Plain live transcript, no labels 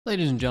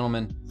Ladies and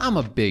gentlemen, I'm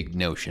a big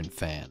Notion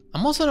fan.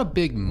 I'm also a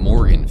big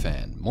Morgen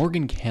fan,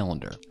 Morgen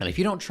calendar. And if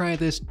you don't try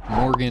this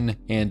Morgen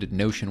and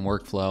Notion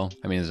workflow,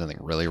 I mean, there's nothing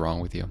really wrong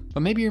with you,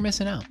 but maybe you're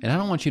missing out. And I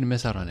don't want you to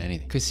miss out on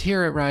anything, because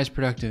here at Rise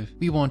Productive,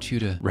 we want you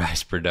to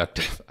rise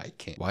productive. I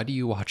can't. Why do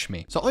you watch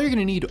me? So all you're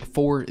gonna need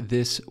for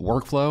this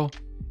workflow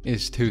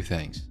is two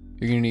things.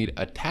 You're gonna need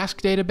a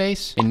task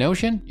database in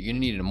Notion, you're gonna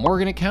need a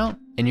Morgen account,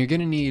 and you're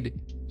gonna need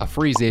a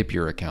free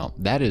Zapier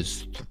account. That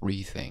is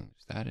three things.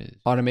 That is.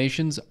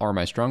 Automations are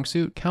my strong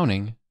suit,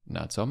 counting,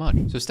 not so much.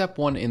 So step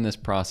one in this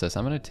process,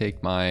 I'm gonna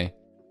take my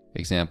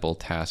example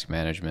task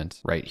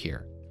management right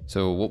here.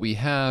 So what we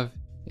have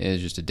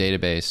is just a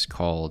database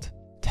called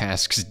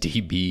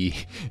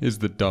TasksDB is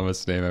the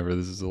dumbest name ever.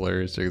 This is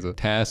hilarious. Check this out.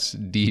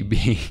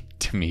 TasksDB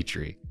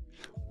Dimitri.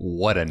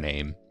 What a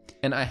name.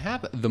 And I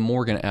have the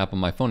Morgen app on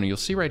my phone, and you'll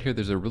see right here,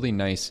 there's a really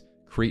nice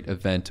create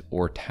event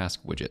or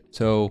task widget.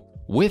 So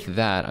with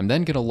that, I'm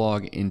then gonna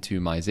log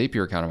into my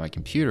Zapier account on my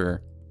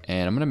computer,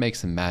 and I'm gonna make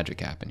some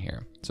magic happen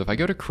here. So if I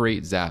go to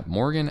create Zap,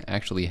 Morgen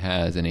actually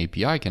has an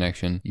API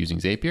connection using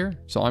Zapier.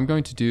 So I'm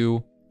going to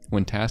do,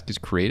 when task is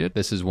created,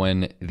 this is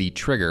when the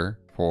trigger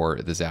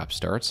for the Zap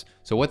starts.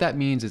 So what that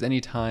means is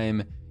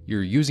anytime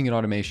you're using an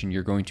automation,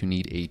 you're going to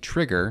need a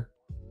trigger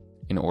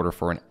in order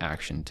for an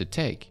action to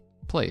take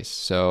place.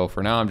 So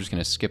for now, I'm just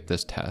gonna skip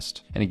this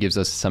test, and it gives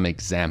us some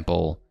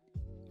example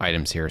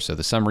items here. So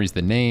the summary is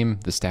the name,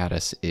 the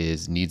status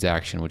is needs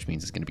action, which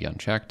means it's gonna be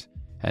unchecked.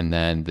 And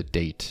then the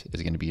date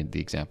is gonna be the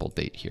example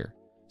date here.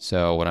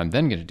 So what I'm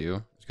then gonna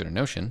do is go to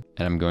Notion,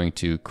 and I'm going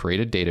to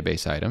create a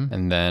database item,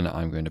 and then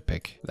I'm going to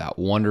pick that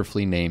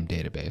wonderfully named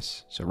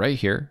database. So right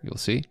here, you'll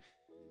see,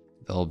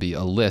 there'll be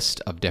a list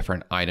of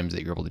different items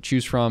that you're able to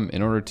choose from.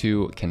 In order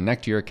to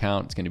connect your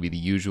account, it's gonna be the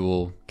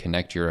usual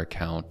connect your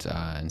account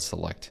and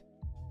select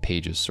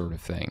pages sort of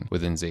thing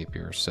within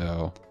Zapier.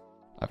 So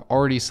I've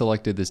already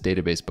selected this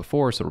database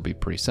before, so it'll be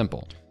pretty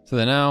simple. So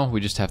then now we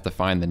just have to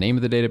find the name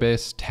of the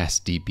database,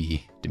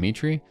 TasksDB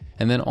Dimitri,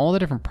 and then all the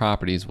different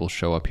properties will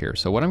show up here.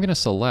 So what I'm gonna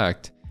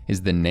select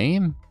is the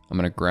name. I'm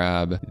gonna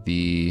grab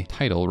the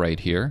title right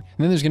here. And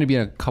then there's gonna be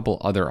a couple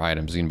other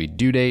items. There's gonna be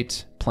due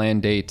date, plan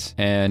date.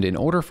 And in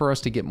order for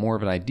us to get more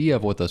of an idea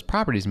of what those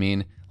properties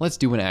mean, let's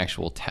do an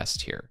actual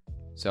test here.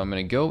 So I'm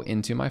gonna go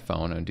into my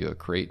phone and do a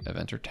create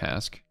event or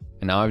task.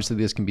 And now obviously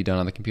this can be done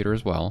on the computer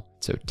as well.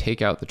 So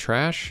take out the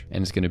trash,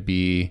 and it's gonna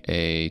be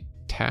a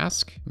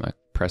task. I'm gonna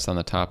press on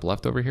the top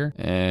left over here,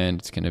 and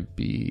it's gonna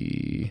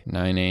be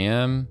 9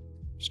 a.m.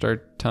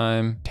 start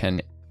time,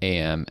 10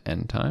 a.m.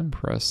 end time.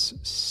 Press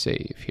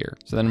save here.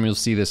 So then you'll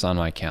see this on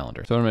my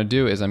calendar. So what I'm gonna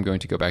do is I'm going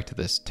to go back to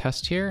this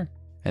test here,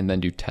 and then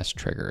do test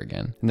trigger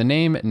again. And the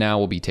name now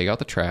will be take out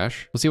the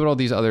trash. We'll see what all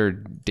these other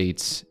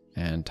dates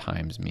and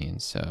times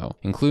means. So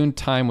include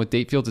time with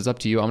date fields is up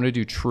to you. I'm gonna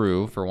do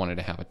true for wanting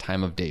to have a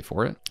time of day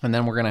for it. And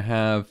then we're gonna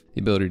have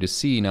the ability to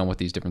see now what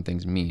these different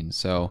things mean.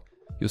 So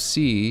you'll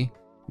see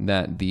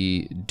that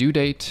the due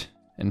date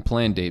and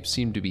plan date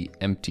seem to be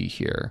empty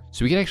here.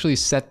 So we can actually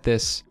set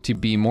this to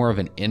be more of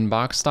an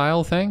inbox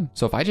style thing.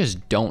 So if I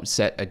just don't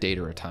set a date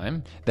or a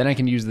time, then I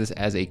can use this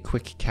as a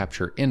quick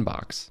capture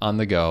inbox on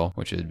the go,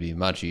 which would be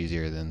much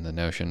easier than the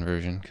Notion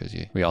version, because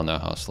we all know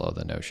how slow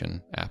the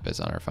Notion app is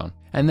on our phone.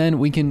 And then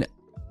we can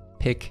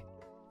pick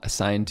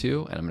assign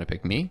to, and I'm gonna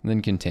pick me, and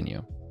then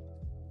continue.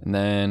 And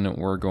then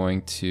we're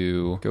going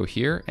to go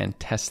here and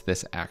test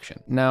this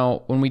action.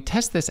 Now, when we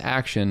test this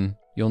action,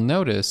 you'll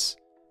notice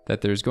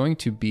that there's going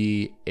to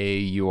be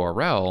a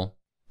URL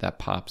that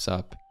pops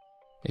up.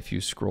 If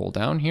you scroll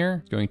down here,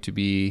 it's going to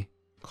be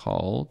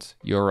called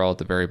URL at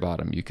the very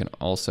bottom. You can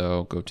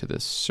also go to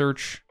this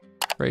search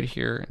right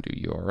here and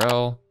do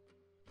URL,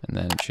 and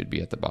then it should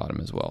be at the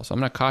bottom as well. So I'm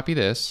gonna copy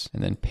this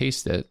and then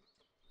paste it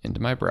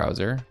into my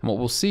browser. And what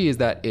we'll see is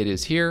that it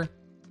is here.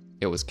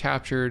 It was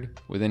captured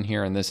within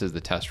here, and this is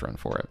the test run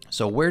for it.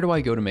 So where do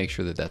I go to make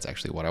sure that that's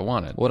actually what I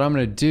wanted? What I'm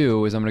gonna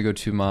do is I'm gonna go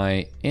to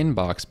my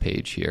inbox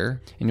page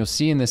here, and you'll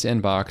see in this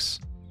inbox,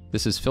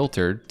 this is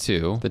filtered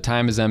to, the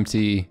time is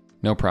empty,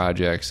 no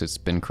projects, it's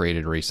been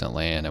created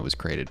recently, and it was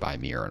created by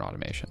me or an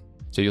automation.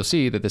 So you'll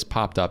see that this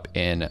popped up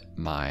in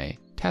my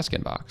task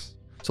inbox.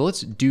 So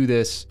let's do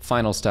this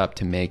final step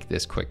to make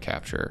this quick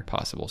capture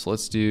possible. So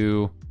let's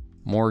do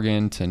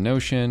Morgen to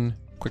Notion,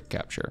 quick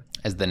capture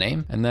as the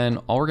name. And then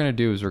all we're gonna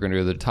do is we're gonna go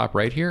to the top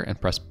right here and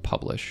press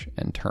publish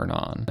and turn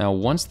on. Now,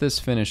 once this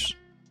finished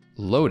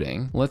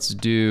loading, let's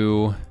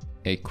do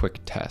a quick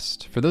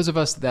test. For those of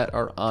us that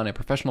are on a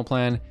professional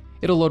plan,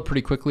 it'll load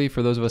pretty quickly.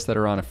 For those of us that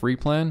are on a free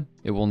plan,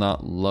 it will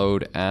not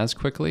load as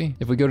quickly.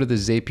 If we go to the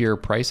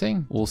Zapier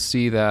pricing, we'll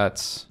see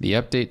that the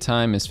update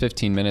time is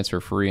 15 minutes for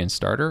free and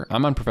starter.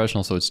 I'm on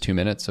professional, so it's 2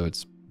 minutes, so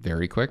it's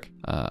very quick.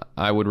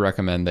 I would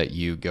recommend that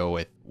you go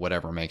with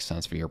whatever makes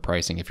sense for your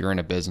pricing. If you're in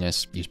a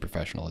business, use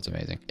professional, it's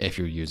amazing if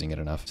you're using it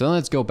enough. So then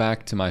let's go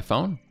back to my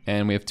phone,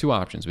 and we have two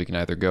options. We can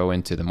either go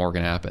into the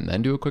Morgen app and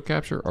then do a quick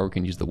capture, or we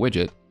can use the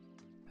widget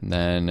and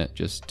then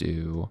just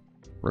do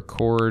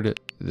record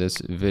this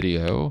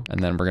video, and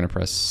then we're gonna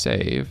press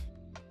save.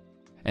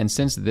 And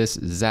since this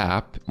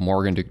Zap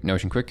Morgen to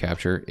Notion Quick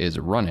Capture is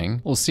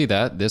running, we'll see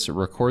that this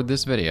record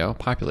this video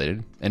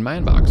populated in my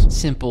inbox.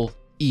 Simple,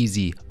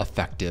 easy,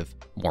 effective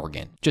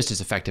Morgen. Just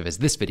as effective as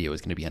this video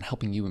is going to be on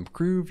helping you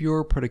improve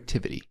your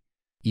productivity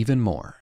even more.